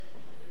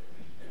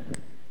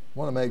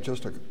want to make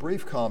just a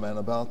brief comment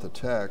about the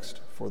text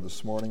for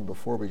this morning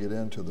before we get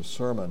into the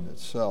sermon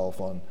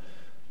itself. On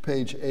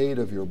page 8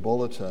 of your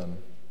bulletin,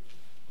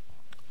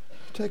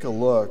 take a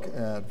look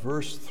at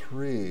verse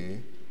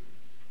 3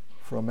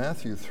 from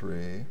Matthew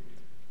 3.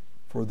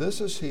 For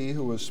this is he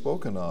who was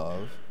spoken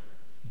of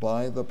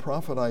by the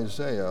prophet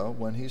Isaiah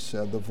when he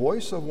said, "The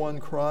voice of one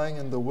crying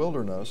in the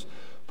wilderness,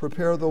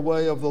 prepare the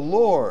way of the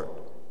Lord,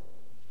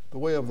 the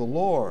way of the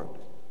Lord,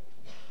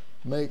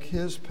 make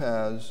his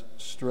paths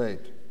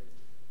straight."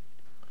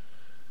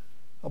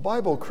 Now,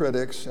 Bible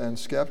critics and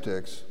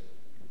skeptics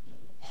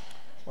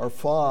are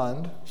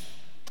fond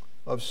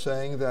of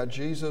saying that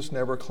Jesus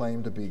never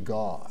claimed to be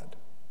God.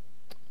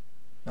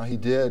 Now, he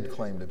did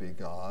claim to be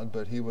God,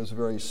 but he was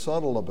very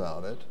subtle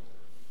about it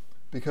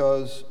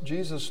because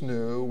Jesus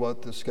knew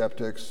what the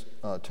skeptics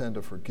tend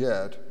to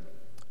forget,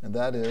 and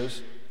that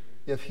is,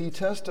 if he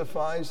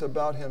testifies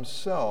about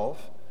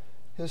himself,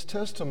 his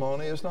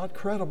testimony is not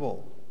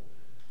credible.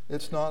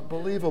 It's not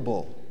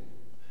believable.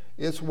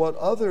 It's what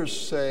others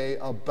say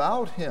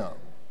about him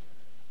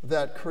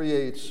that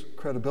creates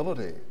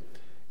credibility.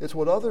 It's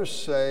what others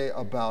say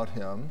about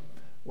him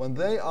when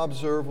they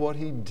observe what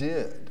he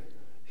did.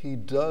 He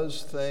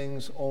does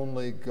things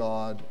only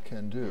God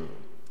can do.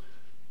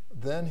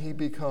 Then he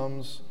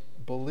becomes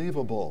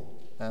believable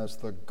as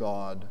the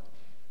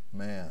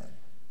God-man.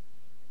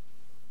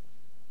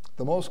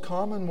 The most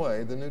common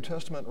way the New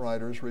Testament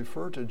writers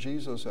refer to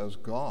Jesus as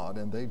God,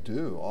 and they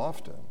do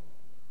often,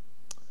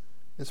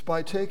 it's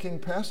by taking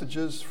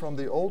passages from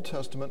the Old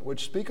Testament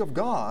which speak of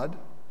God,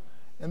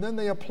 and then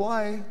they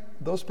apply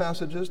those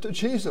passages to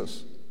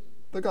Jesus,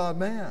 the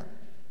God-man.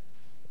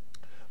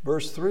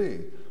 Verse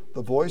 3,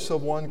 the voice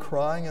of one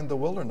crying in the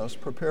wilderness,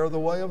 prepare the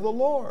way of the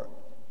Lord.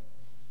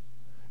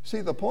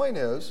 See, the point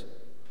is,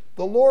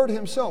 the Lord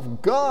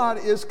himself, God,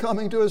 is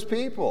coming to his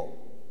people.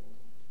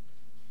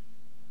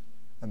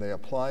 And they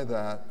apply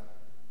that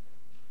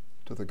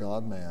to the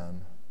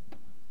God-man,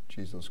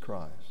 Jesus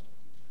Christ.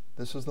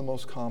 This is the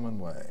most common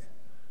way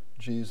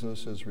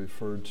Jesus is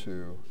referred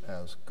to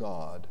as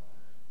God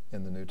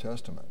in the New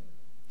Testament.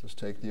 Just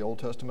take the Old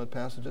Testament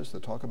passages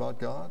that talk about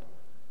God,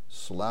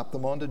 slap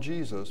them onto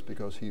Jesus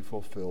because he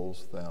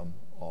fulfills them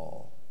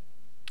all.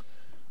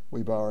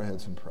 We bow our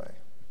heads and pray.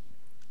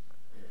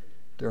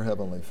 Dear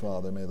Heavenly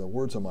Father, may the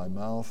words of my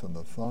mouth and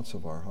the thoughts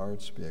of our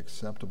hearts be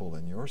acceptable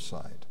in your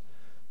sight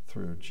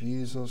through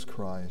Jesus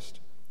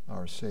Christ,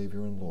 our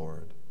Savior and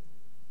Lord.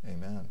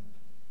 Amen.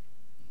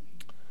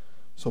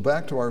 So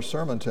back to our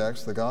sermon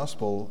text, the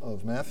Gospel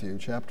of Matthew,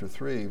 chapter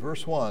 3,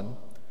 verse 1.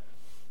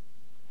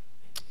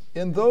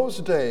 In those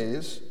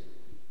days,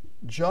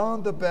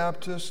 John the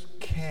Baptist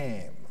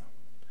came.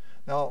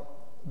 Now,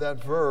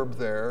 that verb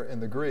there in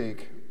the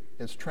Greek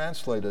is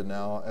translated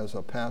now as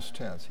a past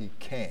tense. He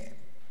came.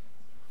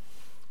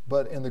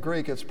 But in the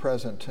Greek, it's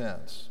present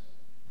tense.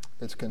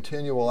 It's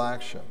continual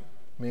action,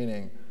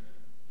 meaning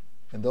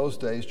in those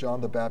days, John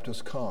the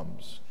Baptist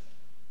comes.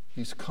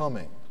 He's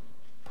coming.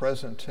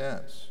 Present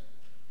tense.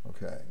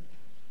 Okay.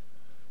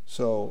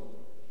 So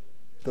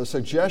the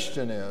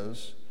suggestion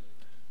is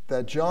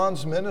that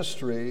John's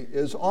ministry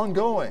is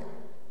ongoing.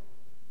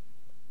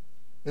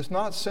 It's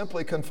not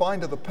simply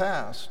confined to the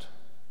past,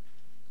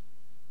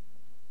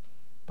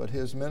 but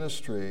his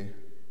ministry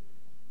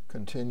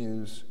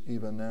continues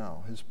even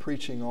now. His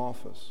preaching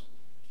office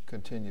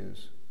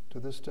continues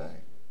to this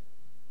day.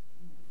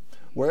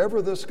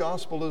 Wherever this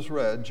gospel is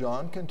read,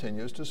 John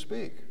continues to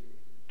speak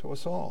to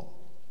us all.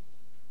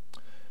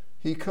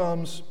 He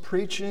comes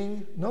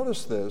preaching,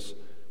 notice this,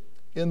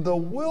 in the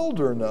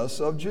wilderness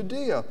of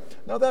Judea.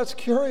 Now that's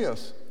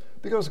curious,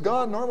 because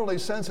God normally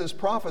sends his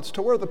prophets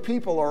to where the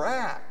people are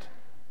at.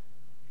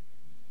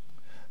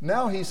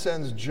 Now he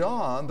sends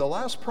John, the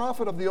last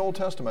prophet of the Old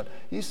Testament,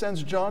 he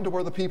sends John to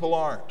where the people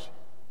aren't.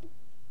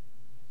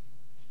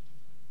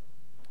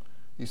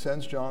 He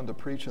sends John to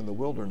preach in the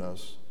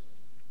wilderness.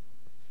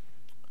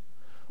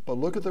 But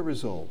look at the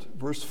result.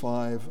 Verse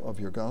 5 of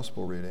your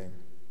gospel reading.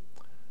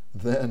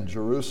 Then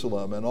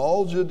Jerusalem and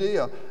all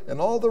Judea and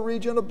all the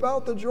region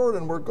about the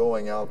Jordan were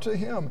going out to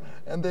him,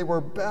 and they were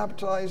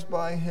baptized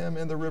by him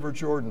in the river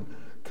Jordan,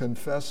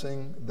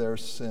 confessing their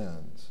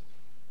sins.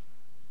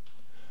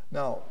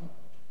 Now,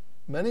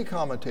 many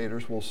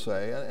commentators will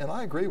say, and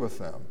I agree with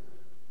them,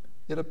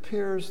 it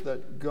appears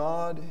that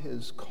God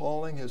is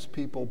calling his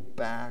people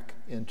back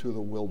into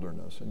the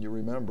wilderness. And you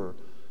remember,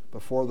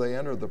 before they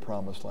entered the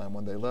promised land,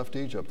 when they left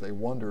Egypt, they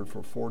wandered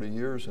for 40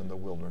 years in the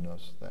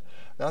wilderness.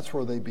 That's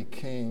where they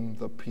became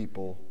the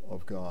people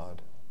of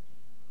God.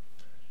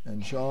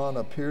 And John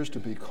appears to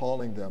be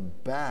calling them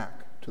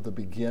back to the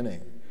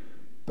beginning,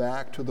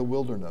 back to the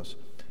wilderness.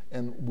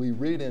 And we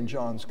read in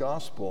John's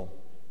gospel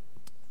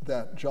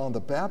that John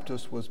the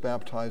Baptist was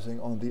baptizing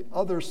on the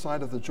other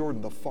side of the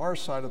Jordan, the far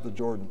side of the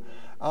Jordan,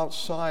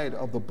 outside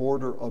of the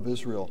border of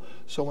Israel.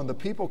 So when the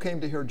people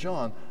came to hear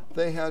John,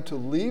 they had to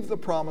leave the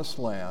promised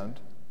land,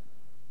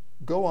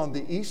 go on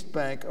the east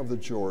bank of the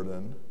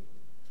Jordan,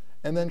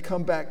 and then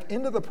come back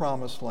into the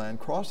promised land,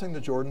 crossing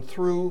the Jordan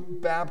through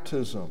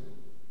baptism.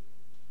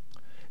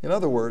 In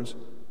other words,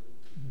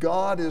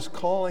 God is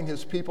calling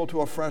his people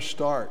to a fresh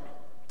start.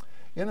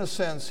 In a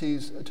sense,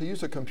 he's, to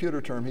use a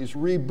computer term, he's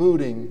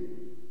rebooting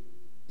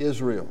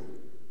Israel.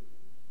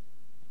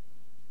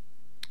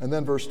 And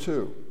then verse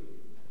 2,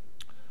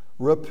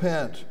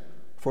 repent,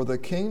 for the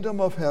kingdom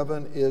of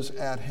heaven is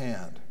at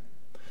hand.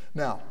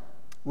 Now,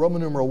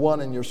 Roman numeral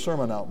 1 in your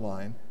sermon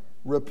outline,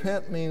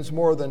 repent means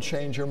more than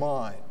change your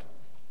mind.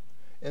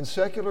 In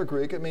secular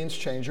Greek, it means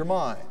change your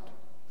mind.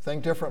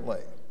 Think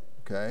differently,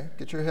 okay?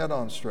 Get your head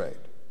on straight.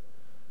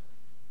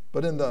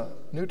 But in the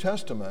New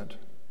Testament,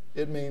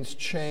 it means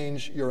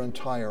change your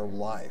entire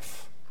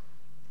life.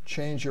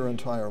 Change your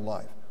entire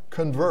life.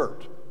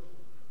 Convert.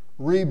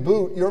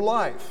 Reboot your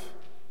life,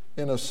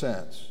 in a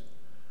sense.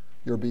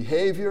 Your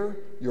behavior,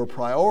 your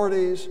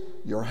priorities,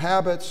 your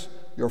habits,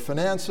 your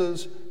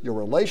finances, your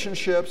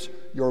relationships,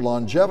 your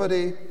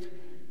longevity,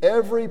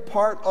 every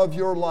part of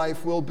your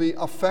life will be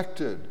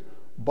affected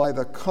by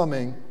the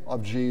coming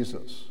of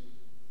Jesus.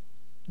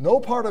 No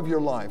part of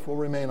your life will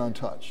remain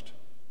untouched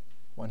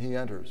when he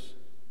enters.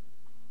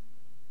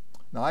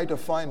 Now, I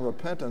define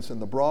repentance in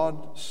the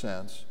broad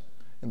sense.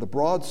 In the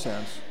broad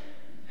sense,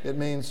 it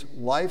means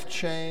life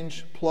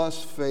change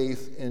plus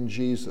faith in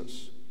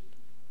Jesus.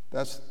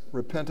 That's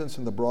repentance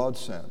in the broad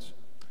sense.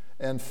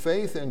 And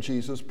faith in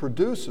Jesus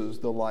produces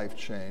the life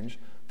change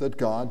that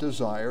God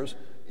desires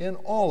in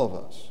all of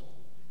us.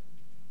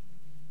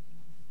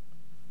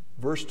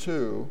 Verse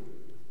 2,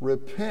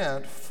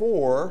 repent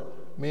for,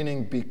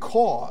 meaning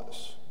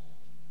because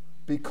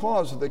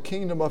the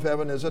kingdom of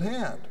heaven is at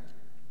hand.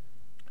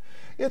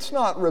 It's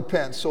not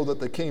repent so that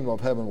the kingdom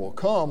of heaven will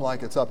come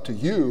like it's up to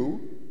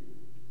you.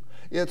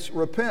 It's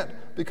repent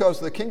because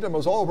the kingdom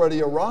has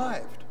already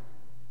arrived.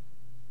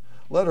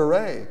 Letter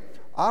A,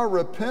 our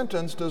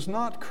repentance does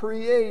not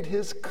create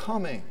his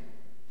coming.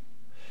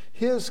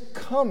 His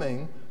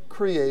coming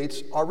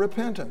creates our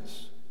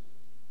repentance.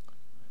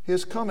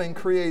 His coming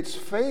creates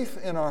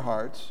faith in our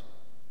hearts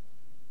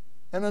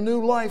and a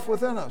new life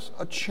within us,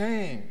 a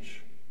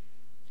change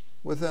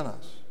within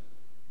us.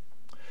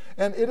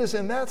 And it is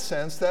in that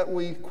sense that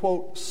we,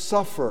 quote,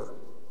 suffer.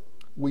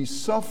 We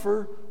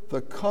suffer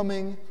the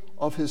coming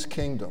of his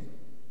kingdom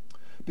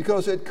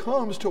because it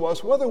comes to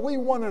us whether we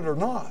want it or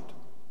not.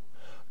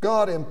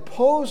 God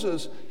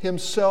imposes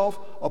himself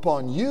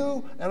upon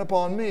you and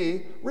upon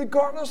me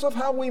regardless of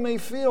how we may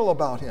feel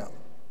about him.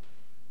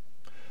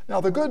 Now,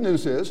 the good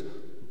news is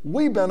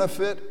we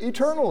benefit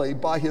eternally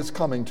by his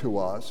coming to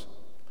us,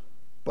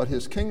 but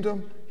his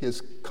kingdom,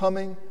 his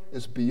coming,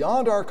 is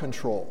beyond our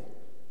control.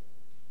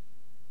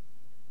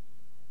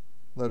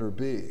 Letter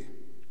B,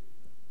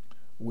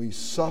 we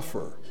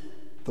suffer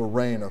the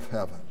reign of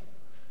heaven.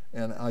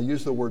 And I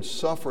use the word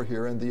suffer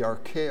here in the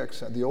archaic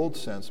sense, the old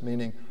sense,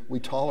 meaning we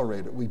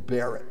tolerate it, we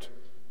bear it.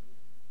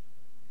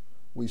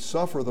 We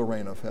suffer the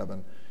reign of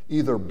heaven,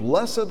 either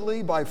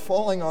blessedly by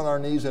falling on our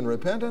knees in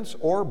repentance,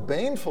 or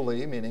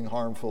banefully, meaning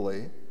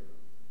harmfully,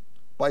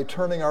 by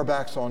turning our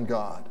backs on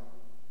God.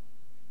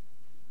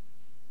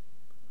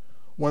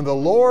 When the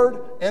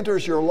Lord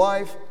enters your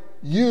life,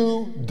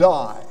 you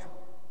die,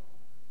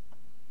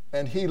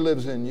 and he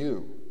lives in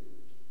you.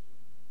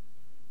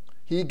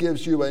 He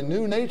gives you a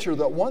new nature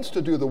that wants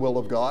to do the will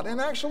of God and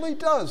actually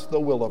does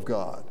the will of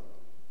God.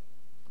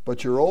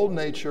 But your old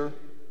nature,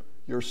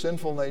 your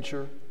sinful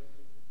nature,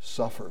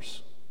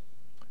 suffers.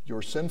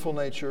 Your sinful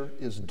nature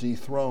is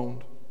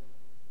dethroned.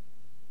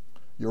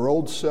 Your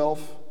old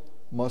self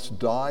must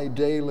die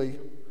daily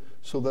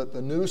so that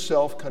the new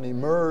self can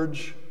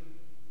emerge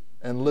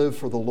and live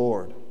for the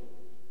Lord.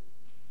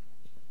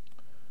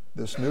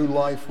 This new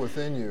life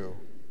within you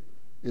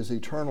is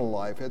eternal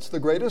life. It's the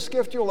greatest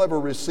gift you'll ever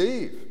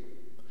receive.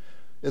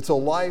 It's a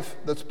life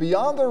that's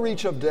beyond the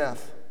reach of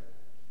death,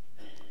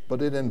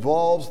 but it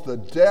involves the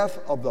death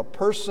of the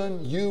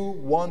person you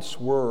once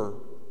were,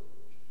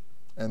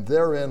 and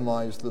therein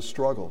lies the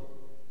struggle.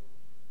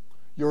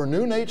 Your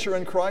new nature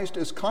in Christ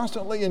is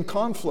constantly in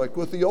conflict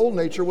with the old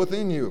nature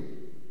within you.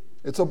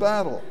 It's a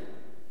battle,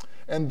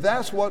 and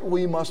that's what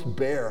we must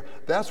bear.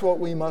 That's what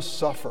we must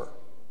suffer.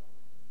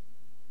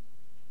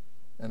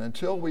 And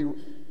until we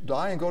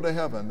die and go to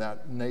heaven,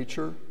 that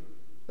nature,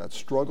 that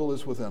struggle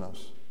is within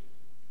us.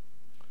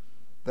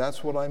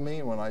 That's what I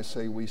mean when I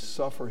say we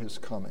suffer his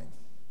coming.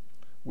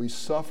 We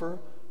suffer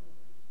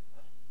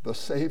the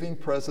saving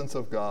presence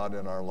of God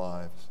in our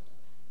lives.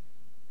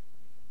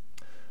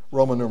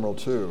 Roman numeral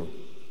 2,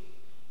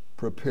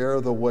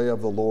 prepare the way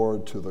of the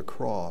Lord to the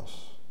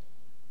cross.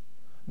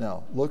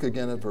 Now, look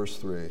again at verse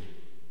 3.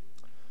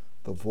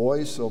 The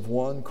voice of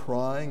one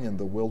crying in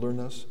the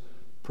wilderness,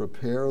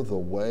 prepare the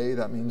way,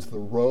 that means the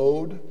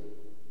road,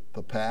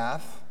 the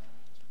path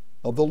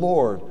of the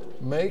Lord.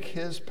 Make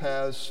his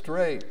paths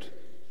straight.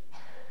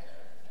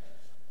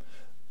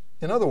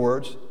 In other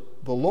words,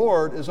 the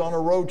Lord is on a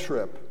road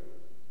trip.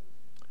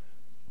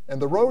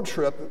 And the road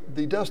trip,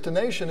 the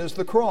destination is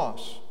the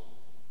cross.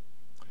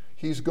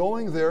 He's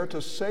going there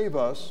to save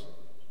us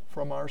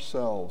from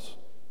ourselves,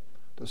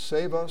 to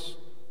save us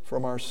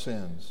from our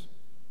sins.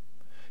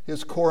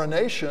 His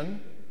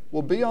coronation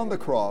will be on the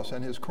cross,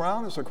 and his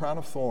crown is a crown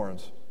of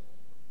thorns.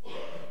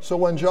 So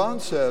when John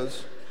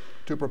says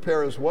to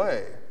prepare his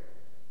way,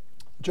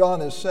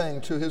 John is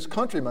saying to his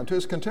countrymen, to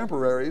his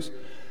contemporaries,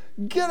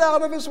 get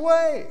out of his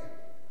way.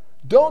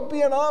 Don't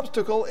be an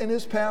obstacle in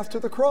his path to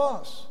the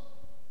cross.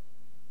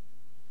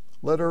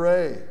 Letter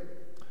A,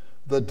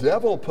 the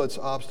devil puts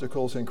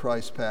obstacles in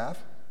Christ's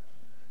path.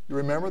 You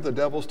remember the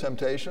devil's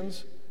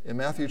temptations in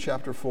Matthew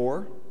chapter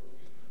 4?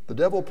 The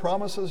devil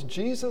promises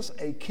Jesus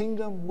a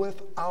kingdom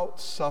without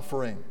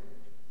suffering,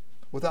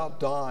 without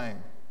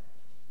dying.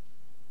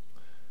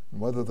 And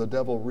whether the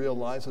devil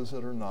realizes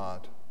it or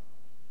not,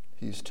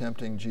 he's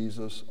tempting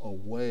Jesus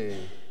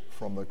away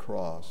from the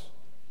cross.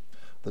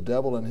 The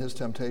devil and his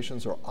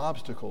temptations are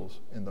obstacles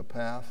in the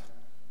path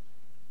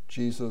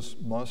Jesus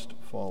must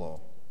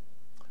follow.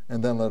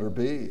 And then letter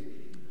B,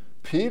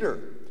 Peter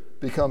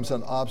becomes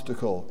an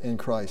obstacle in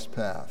Christ's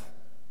path.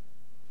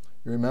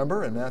 You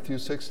remember in Matthew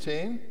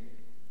 16,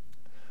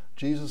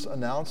 Jesus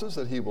announces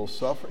that he will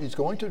suffer. He's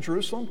going to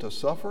Jerusalem to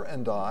suffer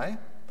and die.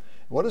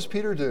 What does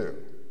Peter do?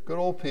 Good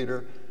old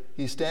Peter.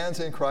 He stands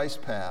in Christ's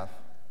path.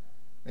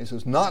 And he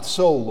says, not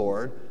so,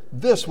 Lord.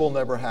 This will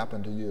never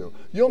happen to you.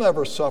 You'll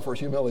never suffer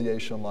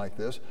humiliation like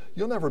this.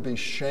 You'll never be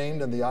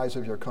shamed in the eyes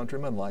of your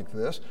countrymen like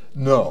this.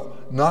 No,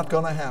 not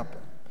going to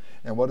happen.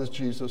 And what does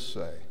Jesus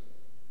say?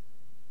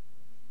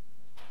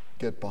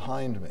 Get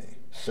behind me,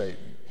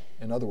 Satan.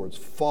 In other words,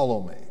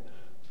 follow me.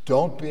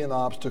 Don't be an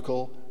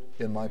obstacle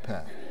in my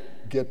path.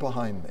 Get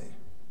behind me.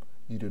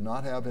 You do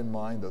not have in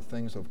mind the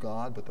things of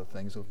God, but the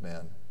things of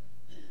men.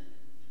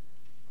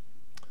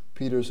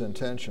 Peter's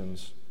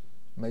intentions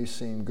may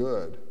seem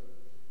good.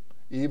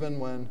 Even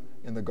when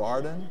in the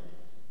garden,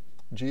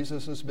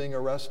 Jesus is being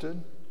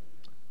arrested,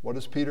 what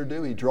does Peter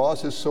do? He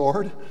draws his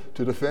sword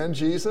to defend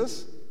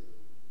Jesus.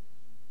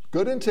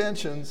 Good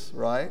intentions,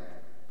 right?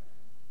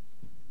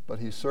 But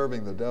he's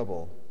serving the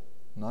devil,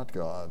 not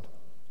God.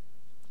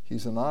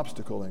 He's an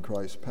obstacle in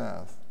Christ's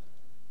path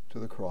to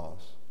the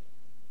cross.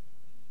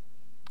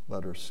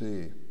 Letter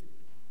C.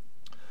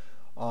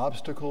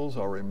 Obstacles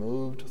are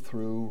removed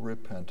through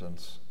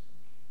repentance.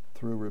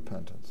 Through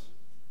repentance.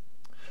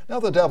 Now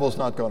the devil's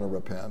not going to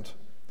repent,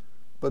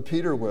 but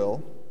Peter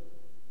will.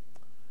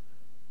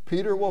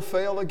 Peter will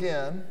fail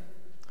again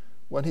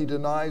when he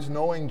denies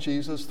knowing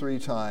Jesus 3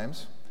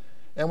 times.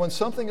 And when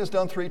something is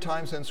done 3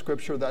 times in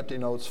Scripture, that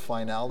denotes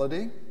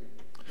finality.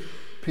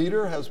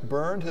 Peter has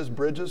burned his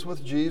bridges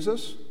with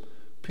Jesus.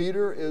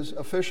 Peter is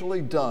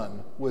officially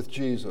done with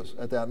Jesus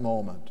at that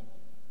moment.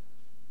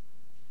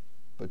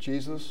 But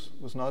Jesus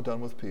was not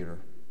done with Peter.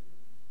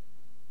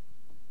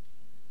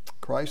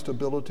 Christ's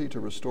ability to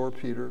restore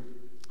Peter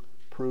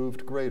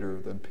proved greater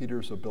than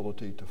Peter's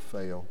ability to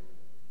fail.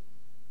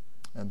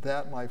 And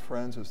that, my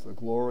friends, is the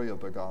glory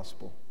of the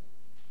gospel.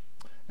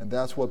 And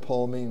that's what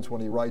Paul means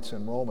when he writes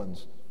in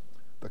Romans,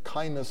 the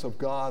kindness of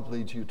God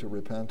leads you to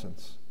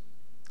repentance.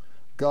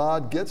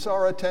 God gets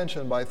our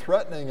attention by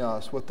threatening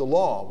us with the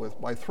law,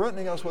 by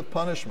threatening us with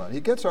punishment. He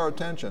gets our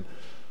attention.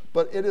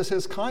 But it is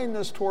his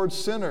kindness towards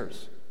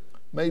sinners,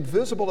 made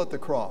visible at the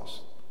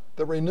cross,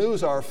 that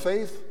renews our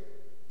faith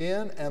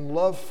in and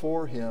love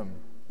for him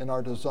and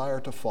our desire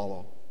to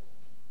follow.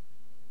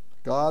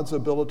 God's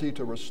ability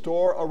to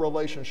restore a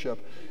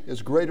relationship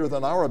is greater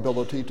than our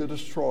ability to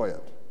destroy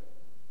it.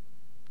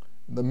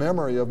 The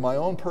memory of my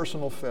own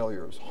personal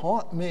failures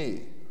haunt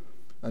me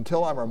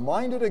until I'm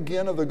reminded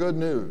again of the good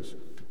news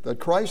that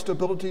Christ's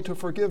ability to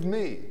forgive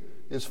me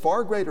is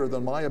far greater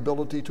than my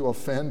ability to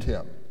offend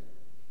him.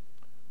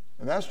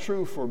 And that's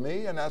true for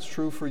me, and that's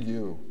true for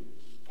you.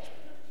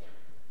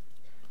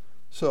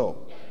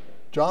 So,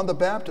 John the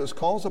Baptist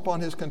calls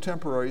upon his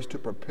contemporaries to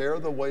prepare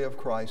the way of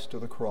Christ to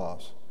the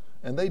cross.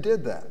 And they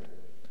did that.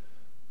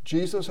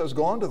 Jesus has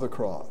gone to the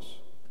cross.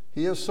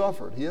 He has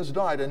suffered. He has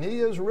died. And he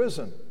is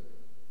risen.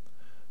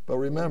 But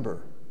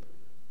remember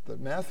that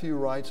Matthew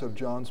writes of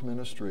John's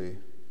ministry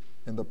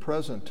in the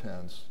present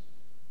tense,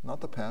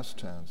 not the past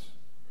tense.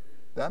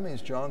 That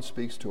means John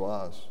speaks to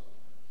us,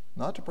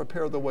 not to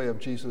prepare the way of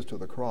Jesus to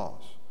the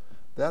cross.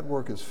 That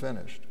work is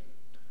finished.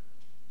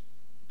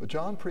 But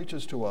John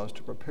preaches to us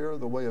to prepare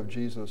the way of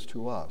Jesus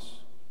to us,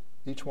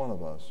 each one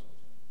of us,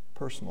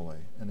 personally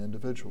and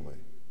individually.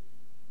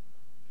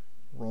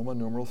 Roman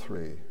numeral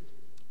 3,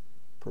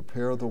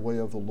 prepare the way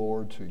of the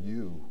Lord to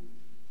you.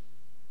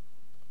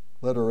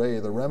 Letter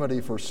A, the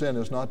remedy for sin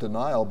is not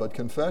denial, but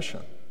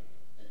confession.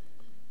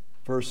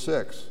 Verse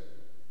 6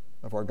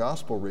 of our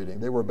gospel reading,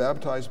 they were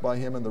baptized by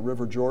him in the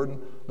river Jordan.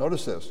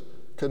 Notice this,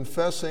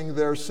 confessing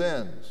their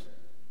sins.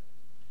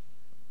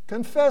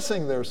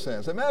 Confessing their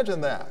sins.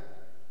 Imagine that.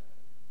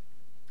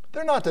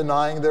 They're not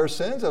denying their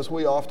sins, as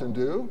we often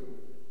do.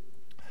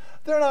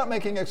 They're not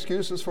making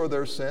excuses for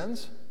their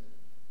sins.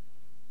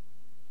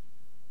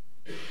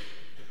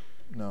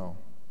 No.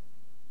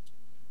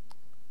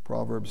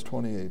 Proverbs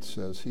 28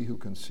 says, he who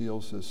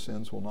conceals his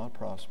sins will not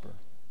prosper,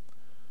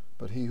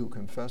 but he who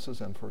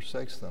confesses and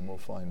forsakes them will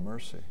find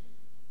mercy.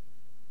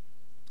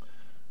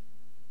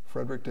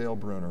 Frederick Dale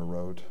Bruner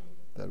wrote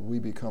that we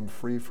become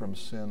free from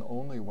sin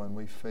only when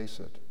we face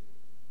it.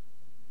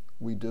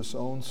 We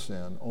disown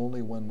sin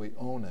only when we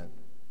own it.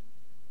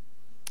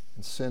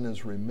 And sin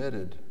is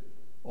remitted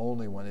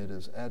only when it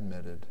is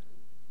admitted.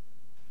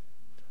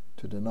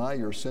 To deny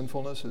your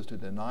sinfulness is to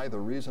deny the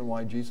reason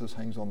why Jesus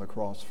hangs on the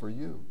cross for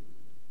you.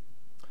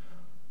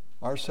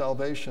 Our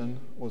salvation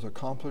was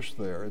accomplished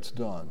there. It's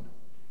done.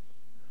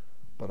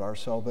 But our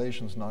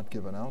salvation's not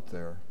given out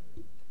there.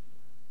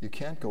 You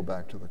can't go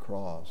back to the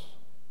cross.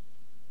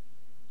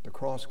 The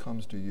cross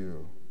comes to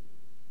you.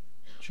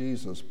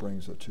 Jesus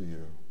brings it to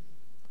you.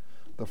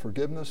 The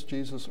forgiveness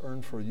Jesus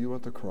earned for you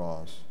at the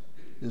cross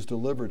is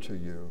delivered to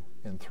you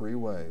in 3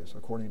 ways,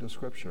 according to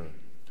Scripture: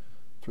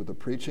 through the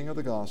preaching of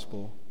the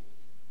gospel,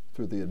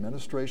 through the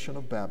administration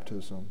of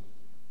baptism,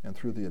 and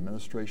through the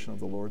administration of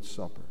the Lord's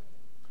Supper.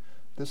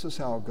 This is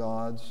how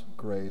God's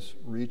grace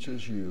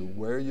reaches you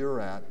where you're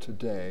at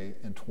today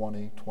in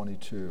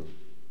 2022.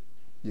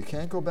 You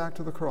can't go back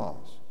to the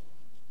cross.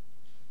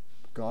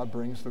 God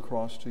brings the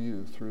cross to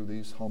you through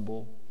these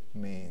humble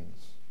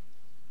means.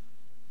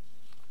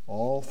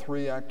 All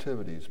 3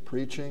 activities,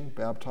 preaching,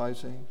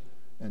 baptizing,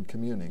 and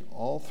communing,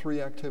 all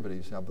 3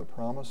 activities have the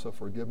promise of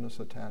forgiveness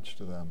attached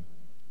to them.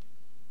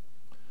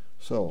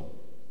 So,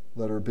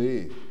 letter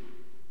B.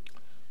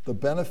 The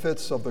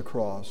benefits of the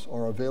cross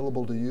are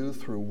available to you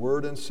through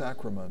word and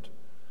sacrament,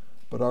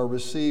 but are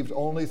received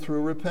only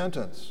through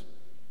repentance.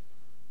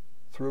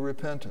 Through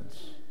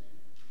repentance.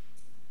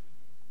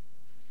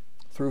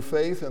 Through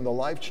faith in the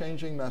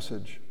life-changing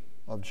message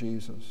of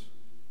Jesus.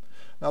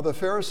 Now, the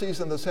Pharisees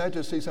and the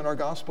Sadducees in our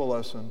gospel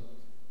lesson,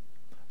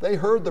 they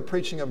heard the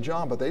preaching of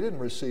John, but they didn't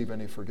receive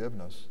any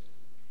forgiveness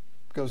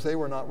because they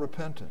were not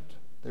repentant.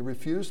 They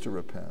refused to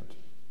repent.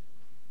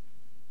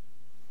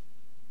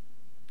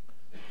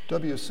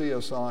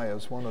 WCSI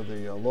is one of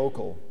the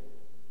local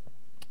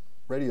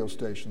radio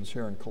stations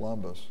here in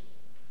Columbus.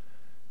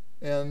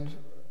 And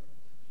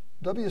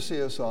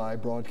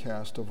WCSI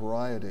broadcast a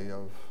variety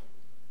of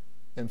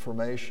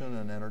information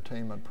and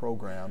entertainment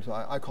programs.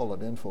 I call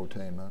it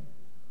infotainment.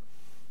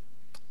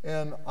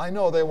 And I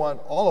know they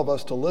want all of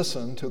us to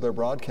listen to their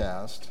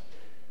broadcast,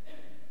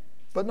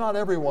 but not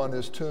everyone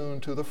is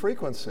tuned to the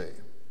frequency,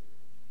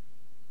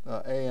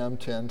 AM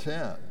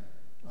 1010.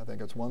 I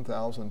think it's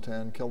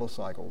 1,010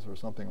 kilocycles or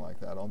something like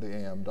that on the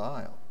AM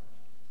dial.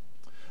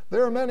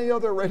 There are many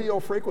other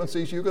radio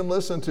frequencies you can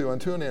listen to and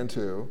tune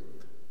into,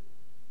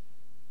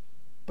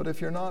 but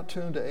if you're not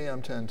tuned to AM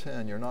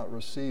 1010, you're not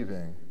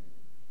receiving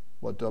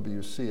what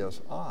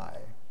WCSI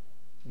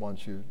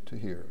wants you to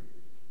hear.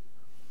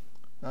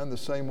 And the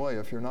same way,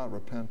 if you're not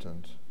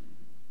repentant,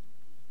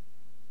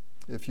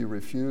 if you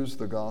refuse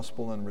the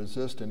gospel and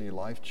resist any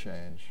life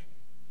change,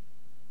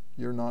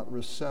 you're not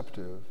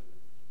receptive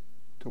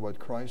to what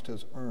Christ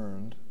has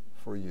earned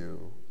for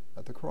you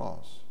at the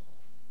cross.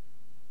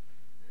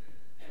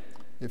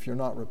 If you're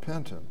not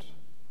repentant,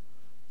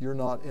 you're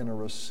not in a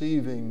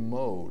receiving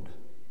mode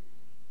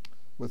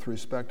with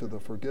respect to the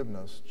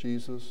forgiveness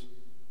Jesus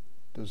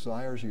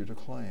desires you to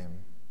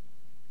claim.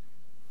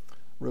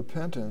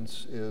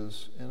 Repentance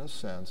is, in a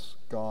sense,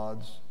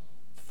 God's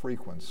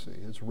frequency,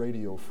 his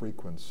radio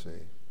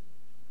frequency,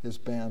 his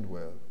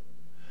bandwidth.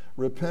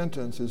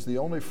 Repentance is the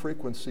only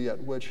frequency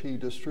at which he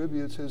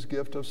distributes his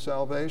gift of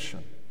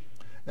salvation.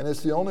 And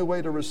it's the only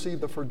way to receive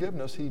the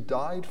forgiveness he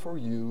died for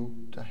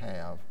you to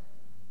have.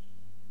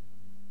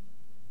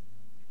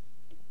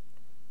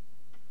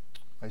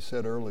 I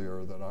said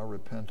earlier that our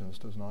repentance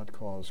does not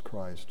cause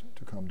Christ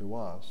to come to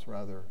us.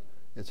 Rather,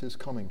 it's his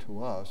coming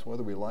to us,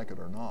 whether we like it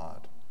or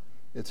not.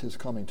 It's his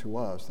coming to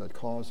us that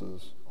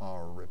causes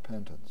our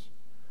repentance.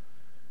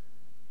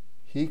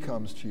 He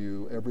comes to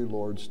you every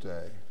Lord's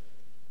Day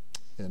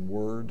in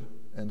word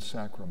and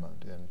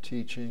sacrament, in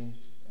teaching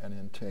and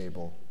in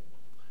table.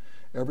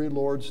 Every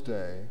Lord's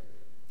Day,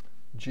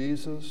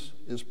 Jesus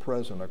is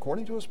present,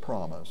 according to his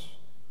promise,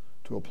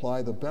 to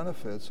apply the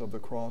benefits of the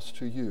cross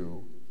to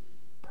you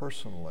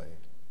personally.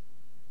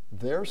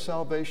 Their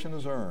salvation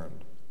is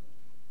earned,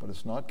 but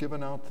it's not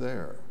given out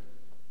there.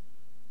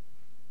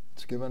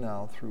 It's given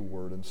out through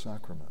word and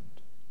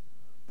sacrament.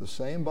 The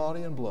same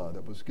body and blood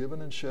that was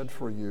given and shed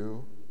for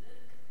you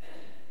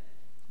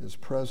is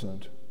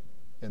present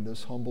in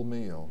this humble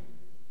meal.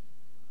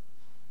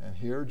 And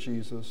here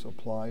Jesus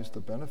applies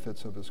the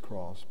benefits of his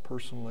cross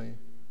personally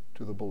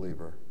to the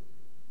believer.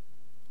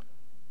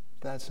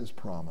 That's his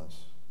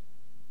promise.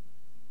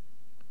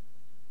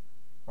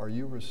 Are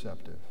you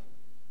receptive?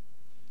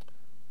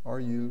 Are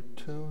you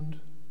tuned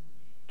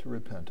to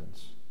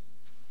repentance?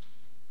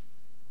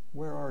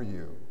 Where are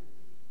you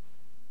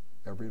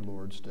every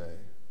Lord's Day?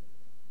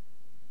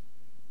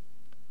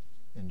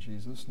 In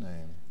Jesus'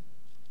 name,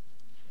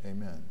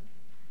 amen.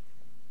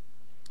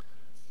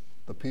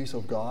 The peace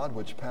of God,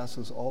 which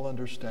passes all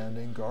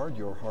understanding, guard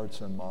your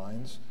hearts and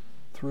minds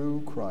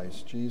through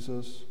Christ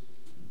Jesus.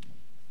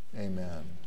 Amen.